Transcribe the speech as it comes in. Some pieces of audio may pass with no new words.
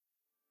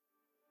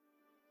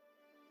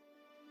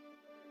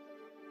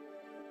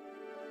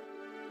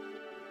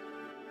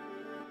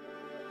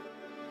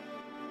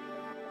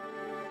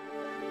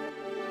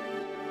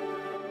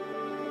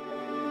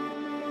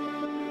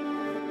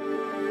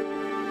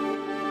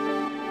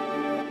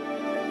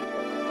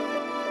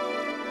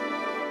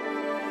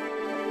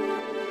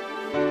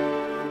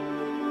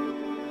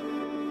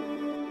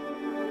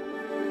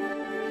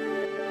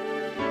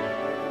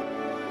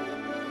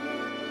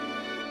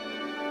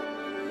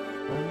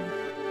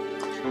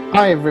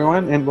Hi,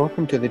 everyone, and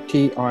welcome to the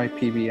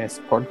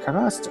TIPBS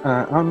podcast.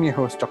 I'm your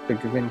host, Dr.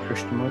 Govind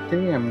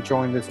Krishnamurthy. I'm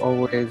joined as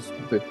always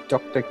with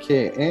Dr.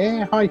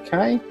 K.A. Hi,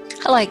 Kay.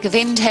 Hello,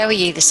 Govind. How are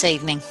you this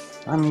evening?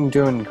 I'm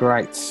doing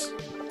great.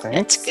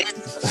 That's Thanks.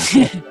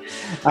 good.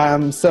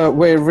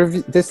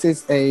 This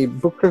is a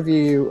book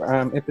review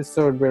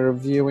episode. We're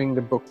reviewing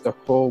the book The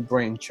Whole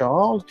Brain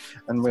Child,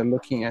 and we're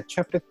looking at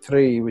chapter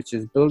 3, which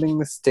is Building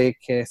the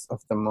Staircase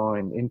of the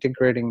Mind,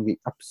 Integrating the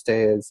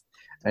Upstairs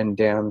and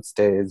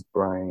Downstairs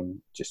Brain,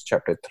 just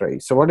chapter 3.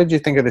 So what did you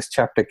think of this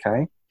chapter,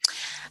 Kay?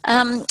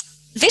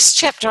 This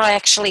chapter I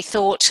actually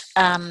thought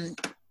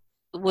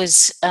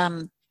was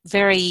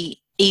very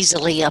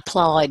easily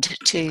applied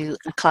to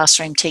a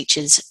classroom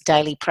teacher's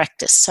daily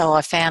practice. So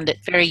I found it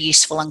very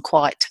useful and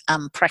quite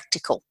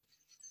practical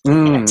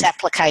in its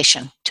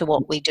application to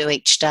what we do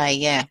each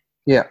day,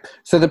 Yeah.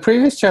 So the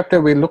previous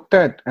chapter, we looked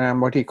at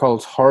what he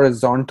calls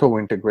horizontal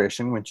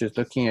integration, which is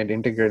looking at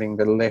integrating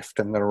the left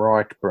and the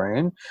right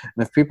brain. And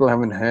if people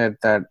haven't heard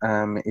that,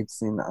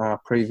 it's in our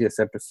previous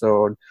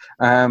episode.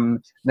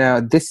 Now,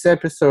 this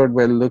episode,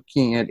 we're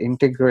looking at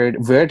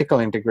vertical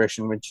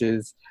integration, which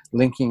is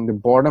linking the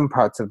bottom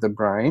parts of the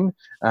brain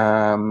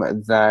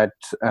that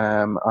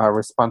are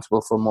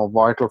responsible for more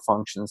vital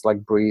functions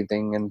like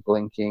breathing and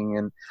blinking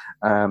and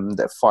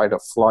the fight or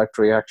flight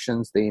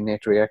reactions, the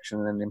innate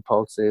reaction and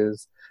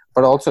impulses,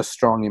 but also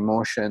strong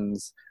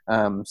emotions.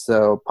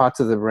 So parts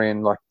of the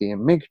brain like the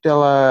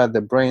amygdala,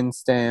 the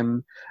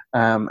brainstem,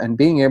 and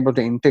being able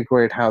to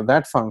integrate how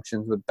that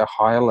functions with the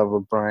higher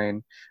level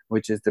brain,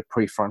 which is the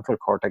prefrontal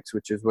cortex,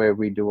 which is where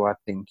we do our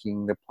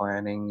thinking, the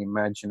planning,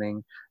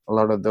 imagining, a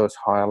lot of those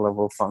higher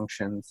level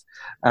functions.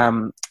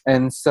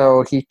 And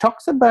so he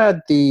talks about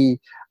the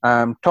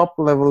top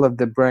level of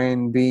the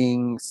brain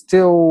being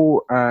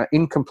still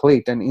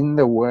incomplete and in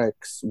the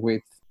works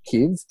with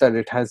kids, that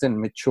it hasn't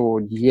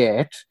matured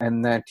yet,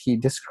 and that he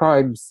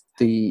describes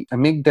the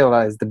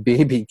amygdala as the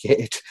baby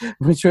gate,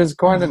 which was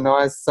quite a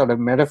nice sort of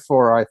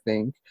metaphor, I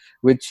think,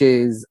 which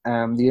is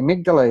the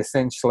amygdala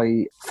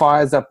essentially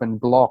fires up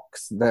and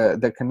blocks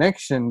the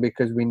connection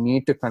because we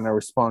need to kind of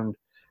respond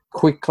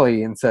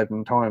quickly in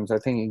certain times. I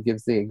think he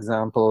gives the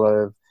example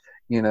of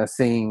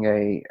seeing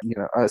a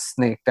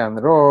snake down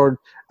the road.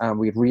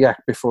 We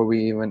react before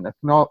we even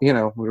acknowledge,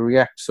 we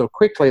react so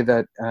quickly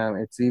that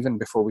it's even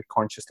before we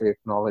consciously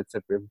acknowledge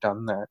that we've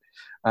done that.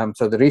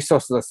 So the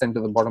resources are sent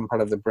to the bottom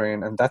part of the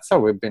brain, and that's how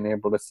we've been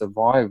able to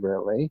survive,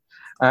 really.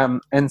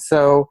 And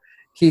so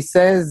he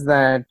says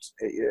that,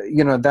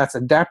 that's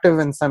adaptive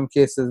in some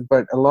cases,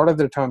 but a lot of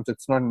the times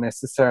it's not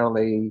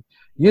necessarily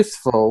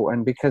useful.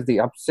 And because the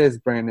upstairs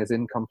brain is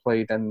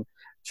incomplete and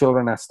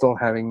children are still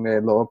having their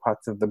lower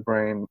parts of the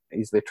brain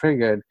easily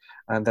triggered,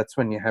 and that's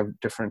when you have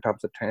different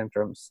types of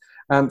tantrums.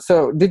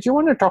 So did you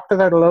want to talk to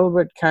that a little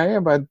bit, Kay,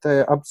 about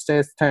the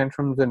upstairs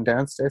tantrums and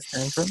downstairs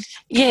tantrums?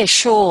 Yeah,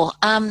 sure.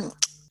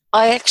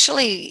 I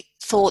actually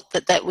thought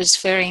that was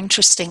very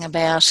interesting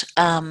about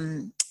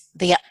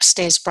the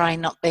upstairs brain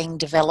not being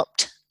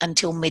developed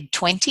until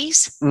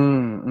mid-20s,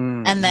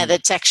 and that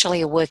it's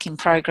actually a work in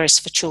progress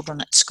for children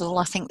at school.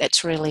 I think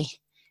that's really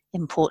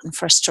important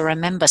for us to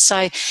remember.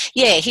 So,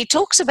 yeah, he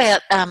talks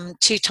about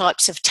two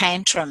types of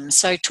tantrums.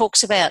 So he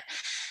talks about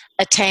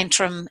a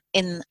tantrum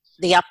in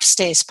the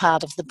upstairs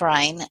part of the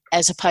brain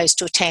as opposed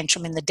to a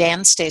tantrum in the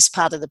downstairs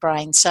part of the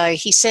brain. So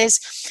he says,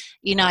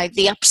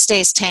 the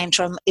upstairs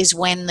tantrum is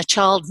when the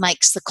child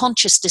makes the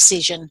conscious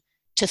decision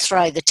to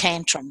throw the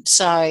tantrum.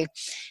 So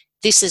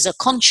this is a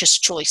conscious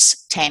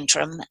choice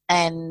tantrum,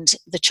 and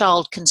the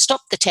child can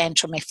stop the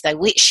tantrum if they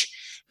wish,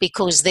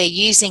 because they're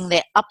using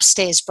their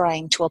upstairs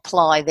brain to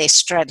apply their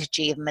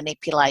strategy of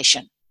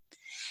manipulation.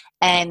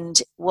 And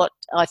what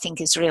I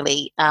think is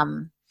really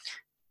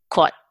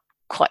quite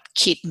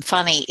cute and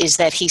funny is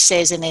that he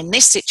says, and in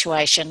this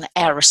situation,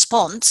 our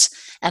response,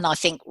 and I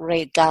think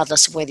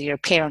regardless of whether you're a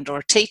parent or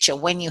a teacher,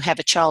 when you have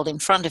a child in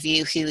front of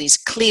you who is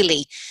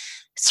clearly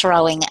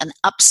throwing an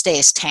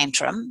upstairs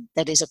tantrum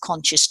that is a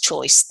conscious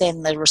choice,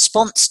 then the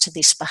response to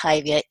this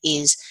behaviour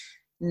is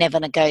never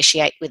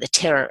negotiate with a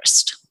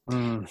terrorist.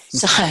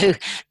 So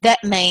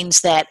that means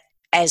that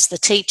as the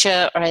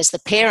teacher or as the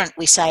parent,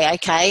 we say,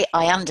 okay,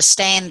 I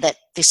understand that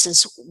this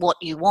is what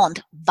you want,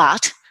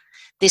 but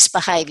this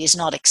behaviour is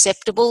not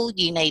acceptable.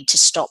 You need to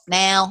stop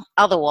now,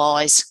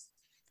 otherwise,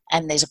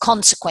 and there's a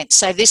consequence.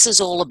 So this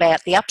is all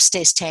about, the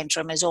upstairs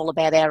tantrum is all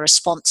about our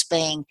response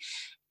being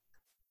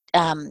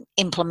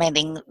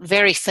implementing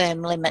very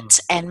firm limits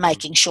and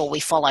making sure we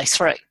follow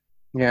through.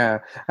 Yeah,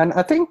 and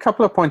I think a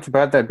couple of points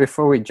about that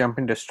before we jump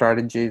into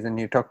strategies and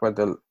you talk about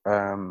the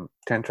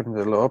tantrums,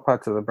 the lower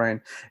parts of the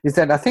brain, is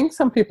that I think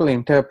some people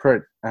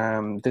interpret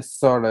this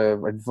sort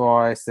of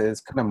advice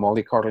as kind of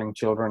mollycoddling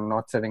children,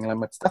 not setting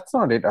limits. That's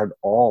not it at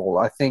all.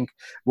 I think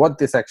what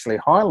this actually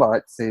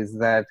highlights is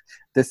that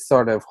this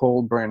sort of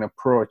whole brain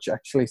approach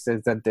actually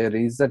says that there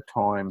is a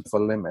time for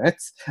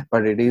limits,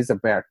 but it is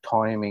about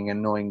timing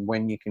and knowing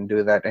when you can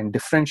do that and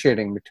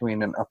differentiating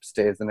between an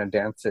upstairs and a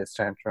downstairs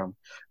tantrum,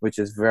 which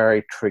is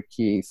very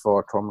tricky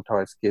for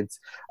traumatized kids.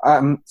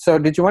 So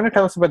did you want to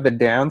tell us about the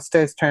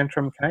downstairs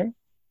tantrum, Kay?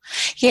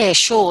 Yeah,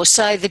 sure.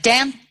 So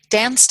the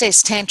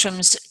downstairs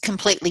tantrum's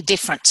completely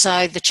different.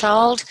 So the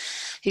child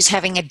who's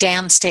having a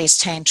downstairs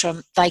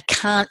tantrum, they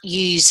can't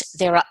use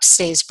their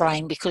upstairs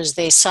brain because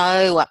they're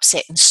so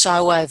upset and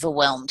so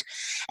overwhelmed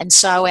and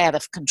so out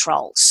of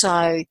control.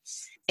 So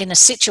in a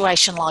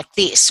situation like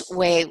this,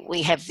 where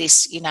we have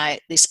this,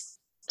 this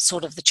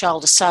sort of, the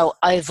child is so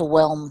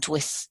overwhelmed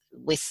with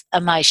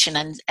emotion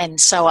and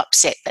so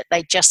upset that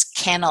they just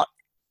cannot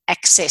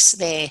access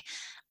their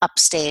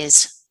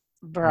upstairs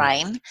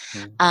brain,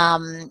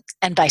 and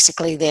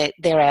basically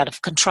they're out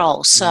of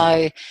control.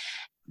 So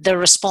the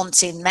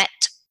response in that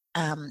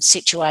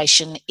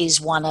situation is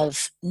one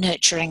of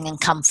nurturing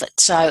and comfort.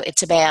 So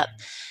it's about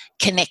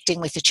connecting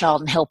with the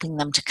child and helping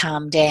them to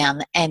calm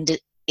down. And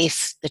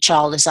if the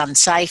child is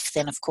unsafe,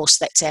 then of course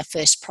that's our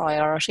first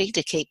priority,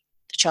 to keep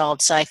the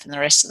child safe and the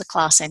rest of the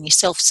class and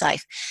yourself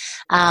safe.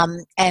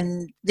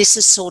 And this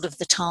is sort of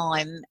the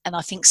time, and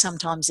I think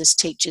sometimes as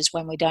teachers,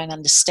 when we don't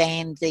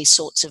understand these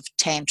sorts of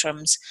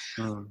tantrums,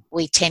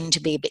 we tend to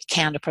be a bit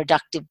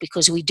counterproductive,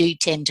 because we do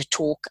tend to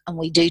talk and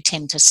we do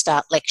tend to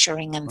start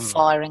lecturing and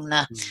firing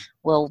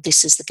well,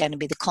 this is going to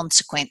be the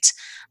consequence.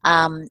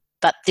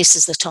 But this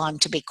is the time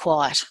to be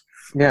quiet.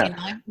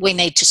 Yeah. We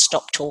need to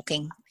stop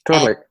talking.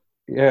 Totally.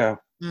 Yeah.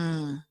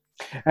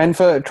 And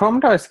for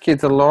traumatized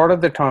kids, a lot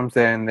of the times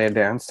they're in their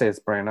downstairs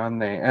brain, aren't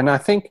they? And I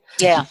think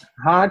it's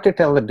hard to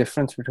tell the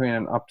difference between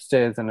an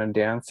upstairs and a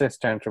downstairs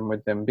tantrum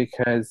with them,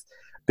 because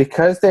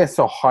they're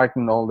so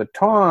heightened all the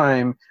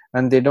time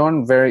and they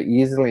don't very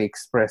easily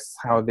express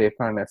how they're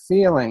kind of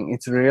feeling.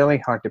 It's really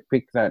hard to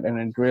pick that, and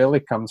it really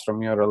comes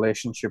from your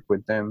relationship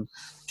with them,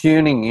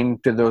 tuning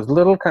into those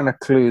little kind of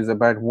clues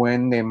about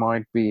when they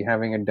might be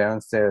having a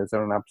downstairs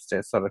or an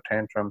upstairs sort of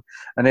tantrum.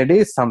 And it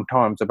is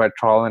sometimes about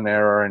trial and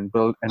error and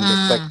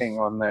reflecting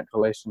on that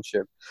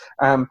relationship.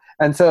 And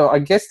so I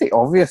guess the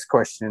obvious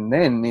question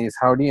then is,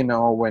 how do you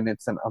know when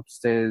it's an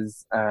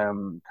upstairs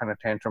kind of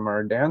tantrum or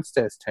a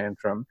downstairs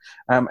tantrum?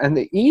 And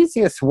the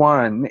easiest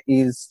one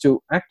is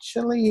to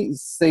actually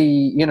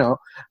see,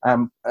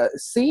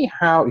 see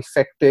how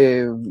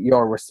effective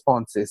your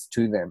response is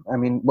to them. I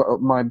mean,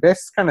 my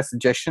best kind of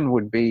suggestion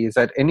would be is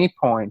at any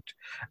point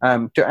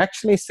to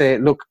actually say,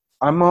 look,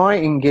 am I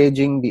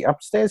engaging the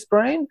upstairs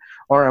brain,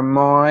 or am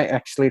I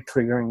actually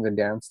triggering the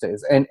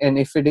downstairs? And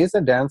if it is a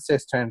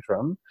downstairs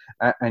tantrum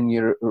and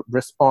you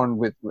respond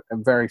with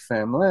very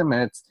firm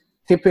limits,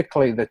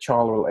 typically the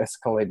child will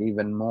escalate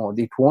even more.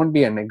 It won't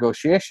be a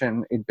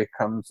negotiation. It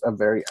becomes a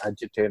very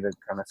agitated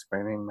kind of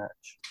screaming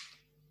match.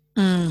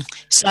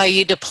 So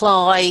you'd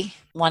apply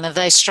one of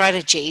those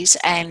strategies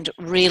and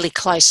really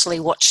closely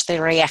watch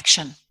their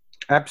reaction.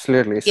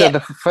 Absolutely. So the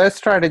first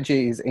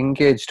strategy is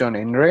engaged on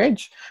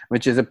enrage,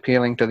 which is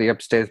appealing to the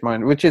upstairs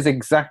mind, which is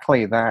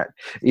exactly that,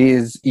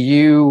 is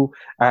you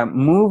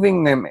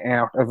moving them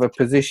out of a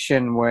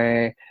position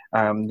where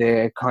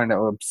they're kind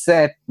of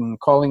upset and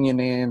calling you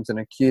names and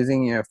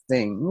accusing you of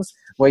things,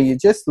 where you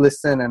just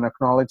listen and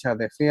acknowledge how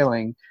they're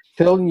feeling,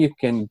 till you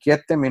can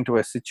get them into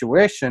a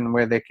situation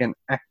where they can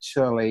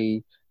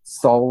actually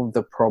solve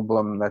the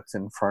problem that's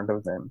in front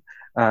of them.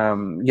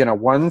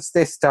 Once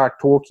they start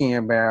talking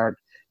about,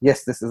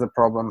 yes, this is a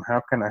problem,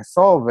 how can I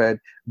solve it?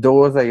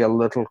 Those are your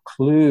little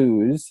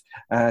clues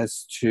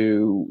as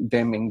to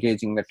them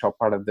engaging the top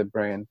part of the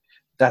brain.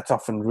 That's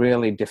often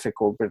really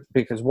difficult,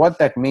 because what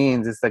that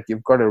means is that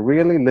you've got to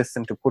really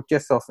listen to put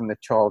yourself in the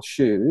child's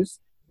shoes,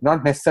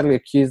 not necessarily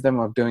accuse them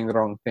of doing the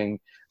wrong thing,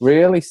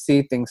 really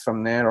see things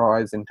from their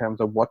eyes in terms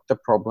of what the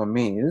problem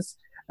is,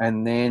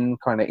 and then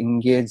kind of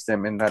engage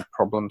them in that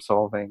problem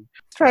solving.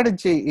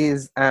 Strategy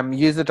is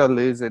use it or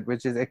lose it,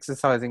 which is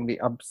exercising the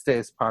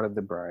upstairs part of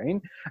the brain.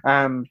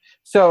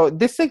 So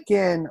this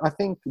again, I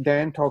think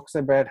Dan talks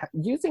about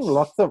using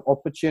lots of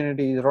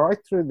opportunities right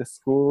through the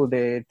school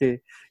day to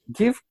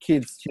give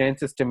kids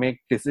chances to make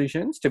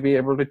decisions, to be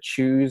able to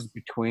choose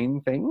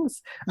between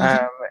things.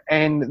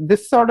 And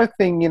this sort of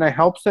thing,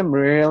 helps them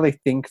really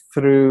think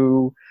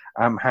through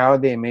how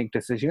they make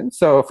decisions.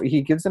 So if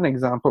he gives an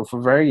example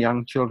for very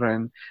young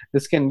children,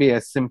 this can be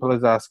as simple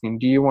as asking,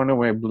 do you want to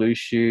wear blue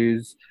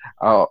shoes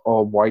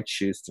or white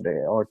shoes today?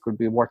 Or it could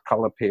be, what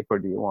color paper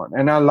do you want?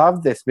 And I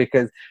love this,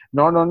 because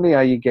not only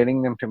are you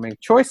getting them to make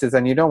choices,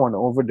 and you don't want to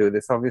overdo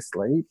this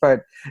obviously,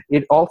 but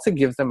it also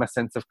gives them a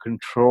sense of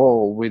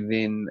control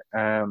within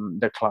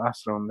the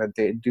classroom, that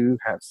they do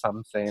have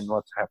some say in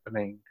what's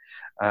happening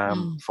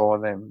for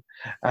them.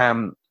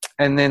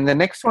 And then the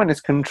next one is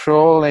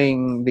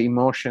controlling the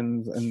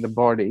emotions in the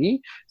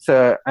body.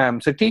 So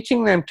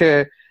teaching them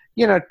to,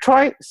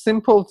 try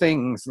simple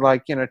things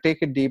like,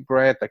 take a deep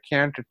breath, a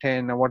count to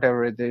 10 or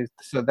whatever it is,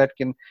 so that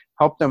can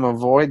help them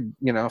avoid,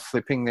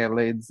 flipping their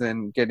lids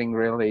and getting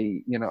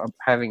really,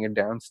 having a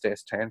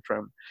downstairs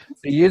tantrum.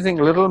 So using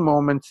little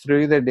moments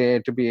through the day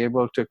to be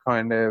able to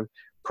kind of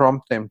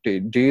prompt them to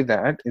do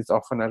that is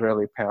often a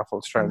really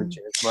powerful strategy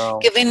as well.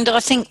 Govinda,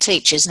 I think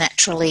teachers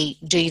naturally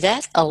do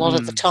that a lot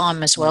of the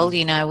time as well.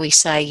 We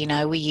say,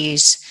 we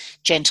use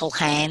gentle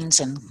hands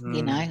and,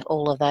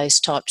 all of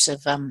those types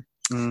of...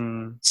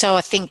 So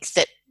I think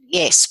that,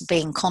 yes,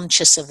 being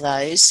conscious of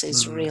those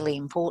is really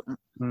important.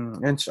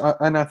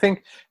 And I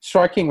think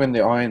striking when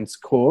the iron's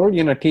cold,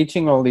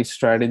 teaching all these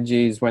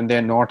strategies when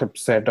they're not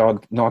upset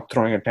or not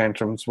throwing a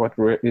tantrums,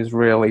 is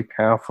really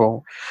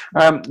powerful.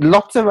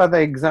 Lots of other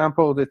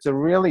examples. It's a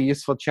really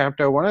useful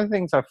chapter. One of the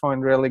things I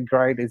find really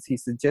great is he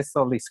suggests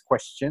all these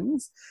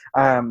questions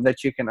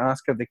that you can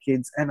ask of the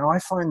kids. And I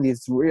find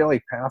these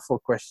really powerful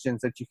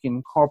questions that you can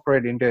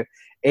incorporate into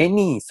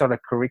any sort of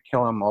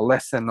curriculum or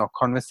lesson or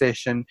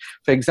conversation.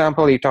 For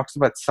example, he talks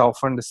about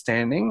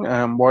self-understanding.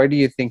 Why do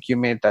you think you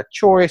made that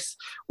choice?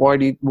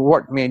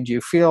 What made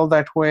you feel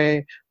that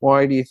way?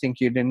 Why do you think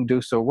you didn't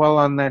do so well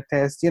on that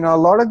test? A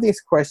lot of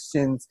these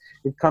questions,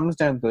 it comes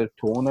down to the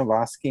tone of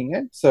asking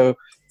it. So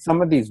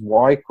some of these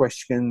why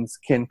questions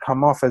can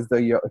come off as though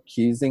you're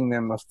accusing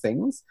them of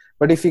things.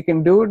 But if you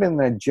can do it in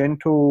a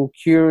gentle,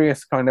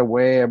 curious kind of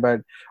way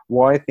about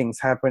why things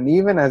happen,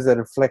 even as a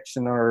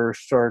reflection or a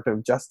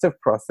restorative justice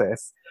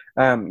process,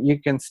 you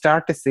can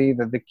start to see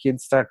that the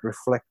kids start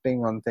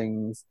reflecting on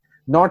things,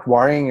 not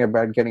worrying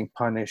about getting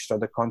punished or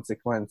the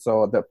consequence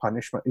or the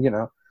punishment,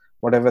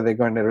 whatever they're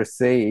going to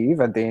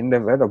receive at the end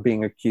of it, or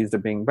being accused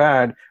of being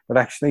bad, but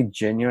actually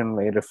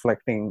genuinely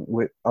reflecting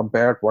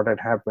about what had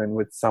happened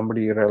with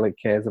somebody who really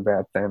cares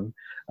about them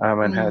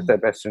and has their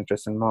best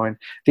interest in mind.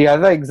 The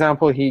other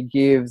example he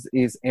gives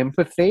is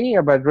empathy,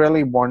 about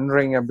really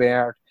wondering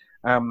about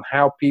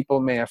how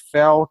people may have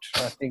felt.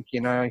 I think,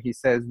 he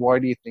says, why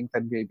do you think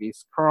that baby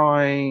is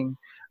crying?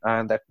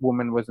 That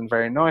woman wasn't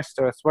very nice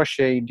to us, was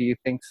she? Do you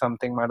think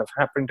something might have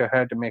happened to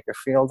her to make her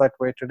feel that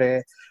way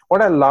today?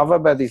 What I love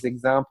about these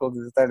examples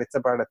is that it's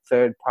about a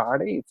third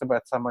party. It's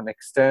about someone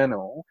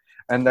external,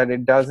 and that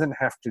it doesn't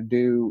have to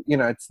do,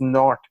 it's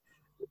not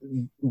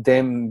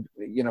them,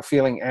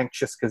 feeling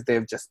anxious because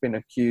they've just been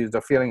accused,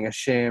 or feeling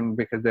ashamed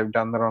because they've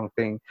done the wrong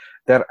thing.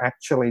 They're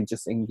actually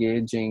just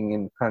engaging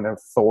in kind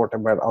of thought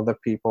about other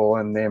people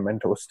and their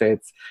mental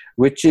states,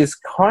 which is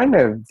kind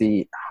of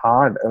the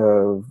heart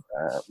of,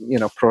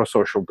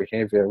 pro-social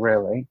behavior,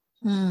 really.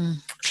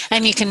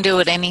 And you can do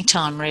it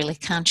anytime, really,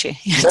 can't you?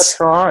 That's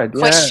right.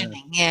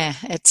 Questioning, yeah.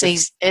 It's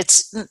easy.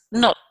 It's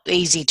not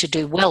easy to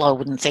do well, I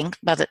wouldn't think,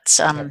 but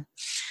it's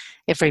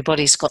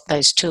everybody's got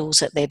those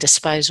tools at their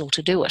disposal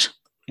to do it.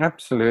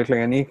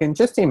 Absolutely. And you can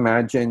just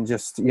imagine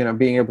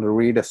being able to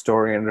read a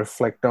story and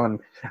reflect on,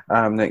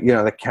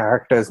 the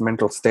characters'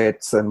 mental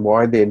states and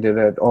why they did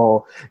it,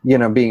 or,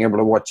 being able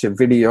to watch a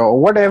video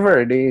or whatever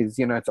it is,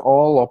 it's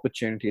all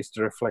opportunities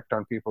to reflect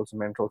on people's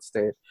mental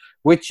state,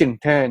 which in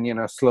turn,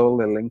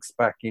 slowly links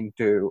back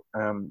into,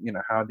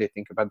 how they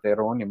think about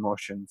their own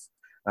emotions.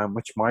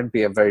 Which might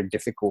be a very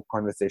difficult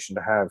conversation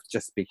to have,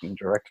 just speaking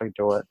directly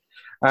to it.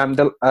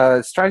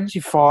 The strategy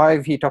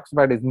 5 he talks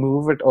about is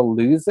move it or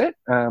lose it,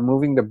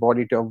 moving the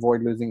body to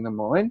avoid losing the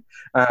mind.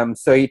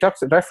 So he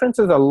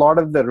references a lot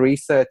of the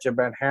research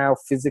about how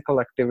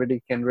physical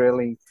activity can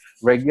really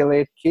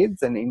regulate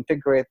kids and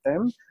integrate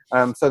them.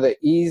 So the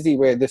easy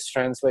way this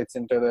translates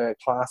into the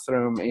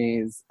classroom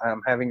is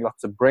having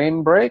lots of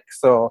brain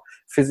breaks, so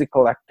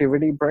physical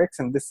activity breaks.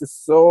 And this is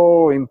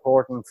so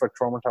important for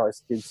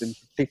traumatized kids in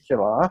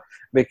particular,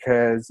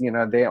 because,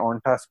 their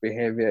on-task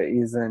behavior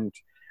isn't,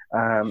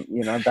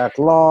 that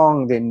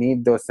long. They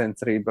need those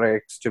sensory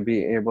breaks to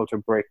be able to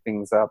break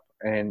things up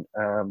and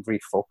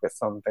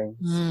refocus on things.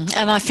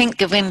 And I think,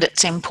 Govind,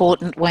 it's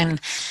important when,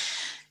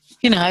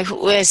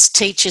 as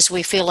teachers,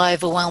 we feel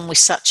overwhelmed with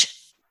such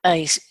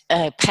a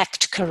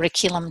packed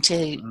curriculum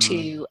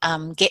to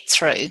get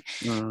through,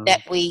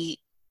 that we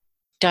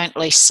don't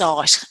lose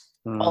sight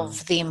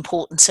of the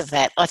importance of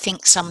that. I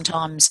think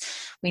sometimes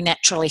we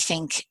naturally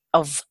think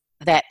of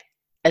that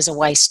as a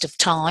waste of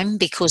time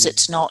because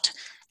it's not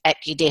at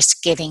your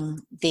desk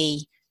getting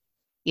the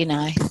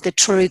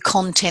true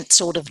content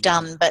sort of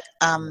done, but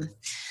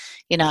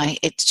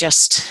it's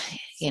just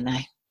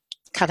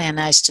cut our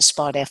nose to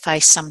spite our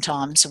face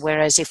sometimes.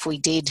 Whereas if we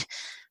did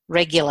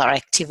regular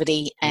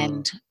activity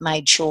and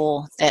made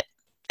sure that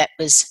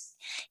was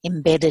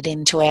embedded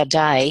into our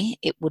day,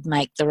 it would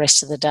make the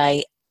rest of the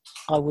day,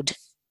 I would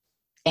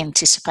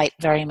anticipate,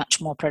 very much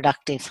more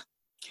productive.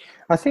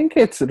 I think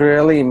it's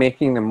really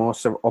making the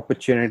most of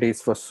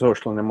opportunities for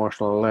social and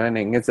emotional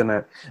learning, isn't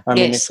it? I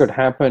mean, it could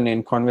happen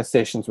in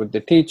conversations with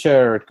the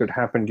teacher, it could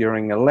happen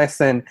during a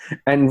lesson.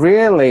 And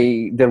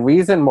really, the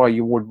reason why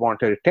you would want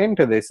to attend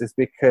to this is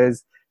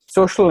because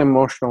social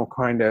emotional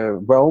kind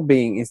of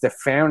well-being is the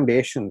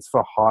foundations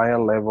for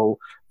higher level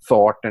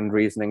thought and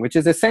reasoning, which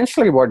is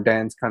essentially what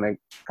Dan's kind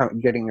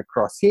of getting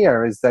across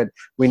here, is that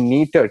we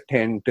need to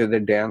attend to the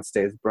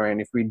downstairs brain.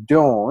 If we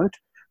don't,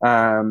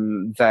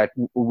 that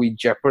we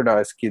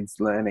jeopardize kids'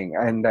 learning,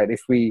 and that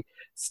if we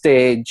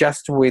stay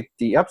just with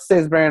the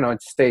upstairs brain or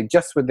stay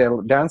just with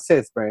the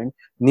downstairs brain,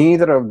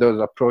 neither of those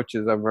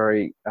approaches are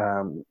very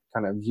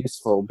kind of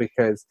useful,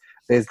 because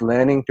there's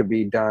learning to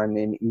be done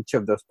in each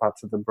of those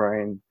parts of the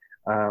brain.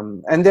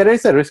 And there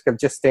is a risk of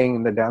just staying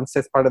in the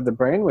downstairs part of the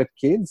brain with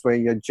kids, where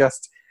you're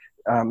just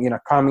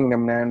calming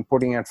them down,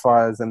 putting out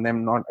fires, and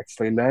them not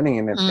actually learning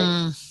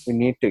anything. We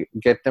need to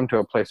get them to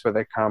a place where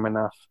they're calm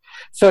enough.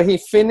 So he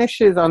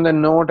finishes on the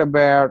note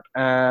about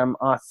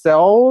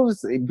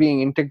ourselves,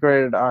 being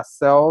integrated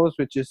ourselves,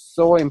 which is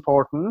so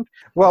important.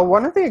 Well,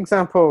 one of the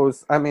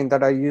examples,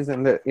 that I use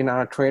in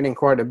our training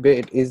quite a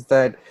bit is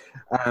that,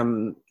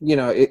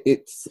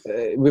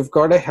 we've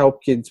got to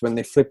help kids when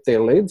they flip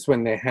their lids,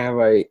 when they have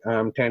a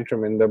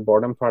tantrum in the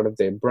bottom part of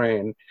their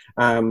brain.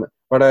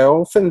 But I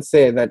often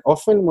say that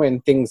often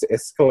when things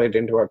escalate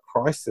into a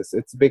crisis,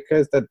 it's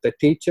because that the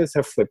teachers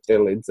have flipped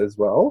their lids as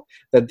well,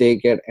 that they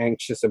get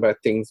anxious about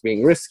things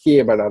being risky,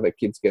 about other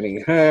kids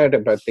getting hurt,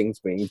 about things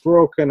being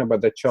broken,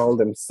 about the child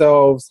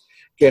themselves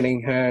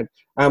getting hurt,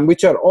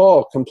 which are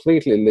all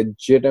completely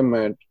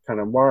legitimate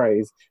kind of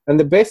worries. And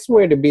the best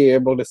way to be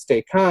able to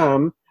stay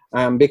calm,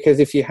 because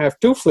if you have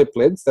two flip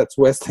lids, that's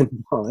worse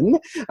than one.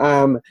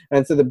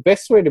 And so the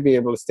best way to be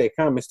able to stay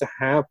calm is to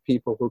have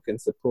people who can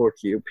support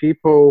you,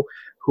 people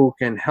who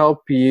can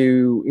help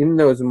you in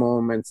those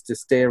moments to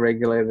stay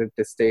regulated,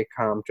 to stay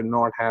calm, to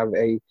not have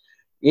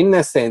in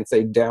a sense,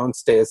 a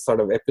downstairs sort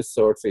of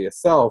episode for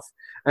yourself.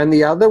 And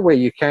the other way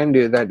you can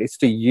do that is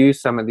to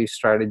use some of these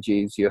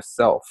strategies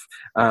yourself,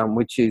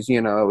 which is,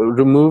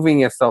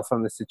 removing yourself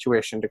from the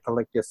situation to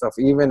collect yourself,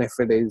 even if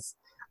it is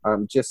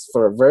just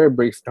for a very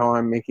brief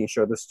time, making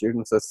sure the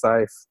students are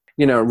safe,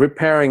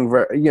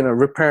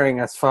 repairing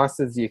as fast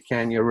as you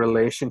can your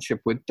relationship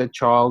with the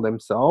child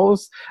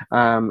themselves,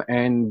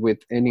 and with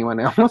anyone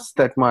else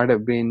that might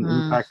have been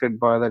impacted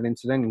by that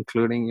incident,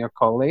 including your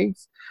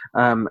colleagues.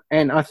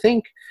 And I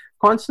think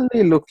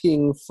constantly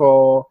looking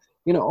for,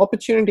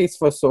 opportunities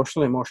for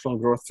social emotional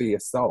growth for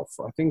yourself.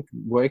 I think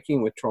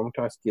working with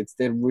traumatized kids,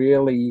 they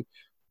really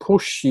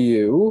push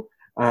you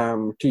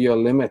to your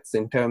limits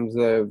in terms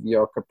of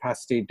your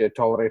capacity to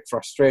tolerate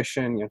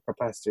frustration, your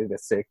capacity to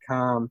stay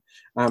calm,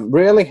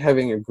 really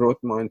having a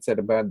growth mindset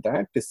about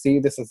that, to see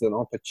this as an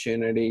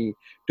opportunity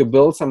to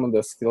build some of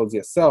those skills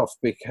yourself,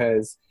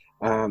 because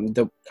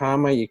the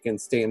calmer you can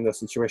stay in those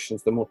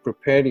situations, the more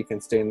prepared you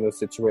can stay in those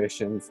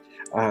situations,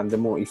 the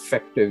more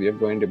effective you're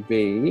going to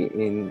be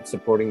in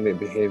supporting their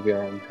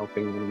behavior and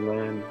helping them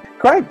learn.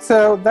 Great,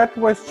 so that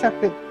was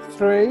chapter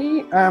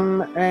 3,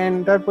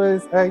 and that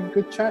was a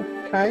good chat,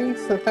 Kay,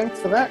 so thanks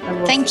for that.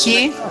 And Thank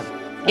you.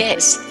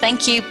 Yes,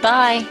 thank you.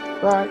 Bye.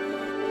 Bye.